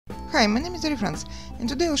Hi, my name is Arifrans, and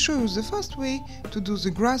today I'll show you the fast way to do the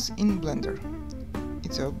grass in Blender.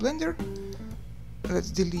 It's our Blender. Let's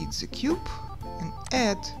delete the cube and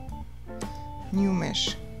add new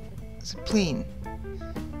mesh, the plane.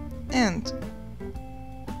 And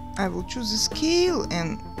I will choose the scale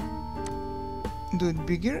and do it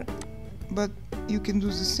bigger, but you can do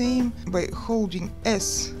the same by holding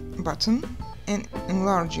S button and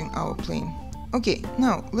enlarging our plane. Okay,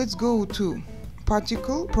 now let's go to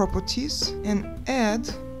particle properties and add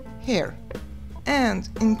hair and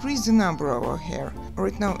increase the number of our hair.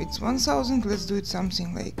 Right now it's 1000. Let's do it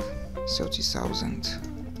something like 30,000.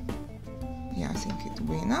 Yeah, I think it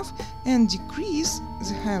will be enough. And decrease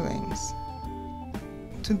the hair length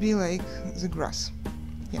to be like the grass.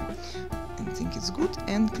 Yeah, I think it's good.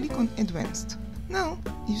 And click on advanced. Now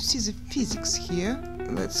you see the physics here.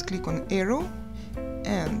 Let's click on arrow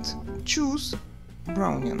and choose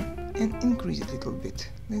Brownian and increase it a little bit.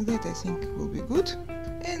 Like that I think will be good.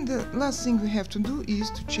 And the last thing we have to do is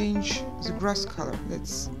to change the grass color.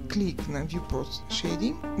 Let's click on viewport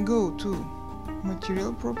shading, go to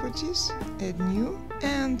material properties, add new,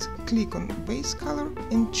 and click on base color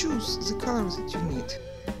and choose the color that you need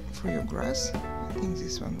for your grass. I think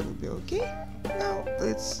this one will be okay. Now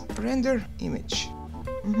let's render image.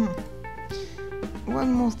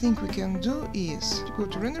 One more thing we can do is go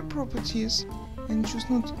to render properties and choose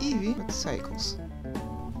not Eevee but cycles.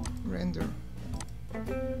 Render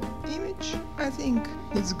image. I think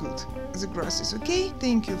it's good. The grass is okay.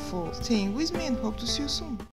 Thank you for staying with me and hope to see you soon.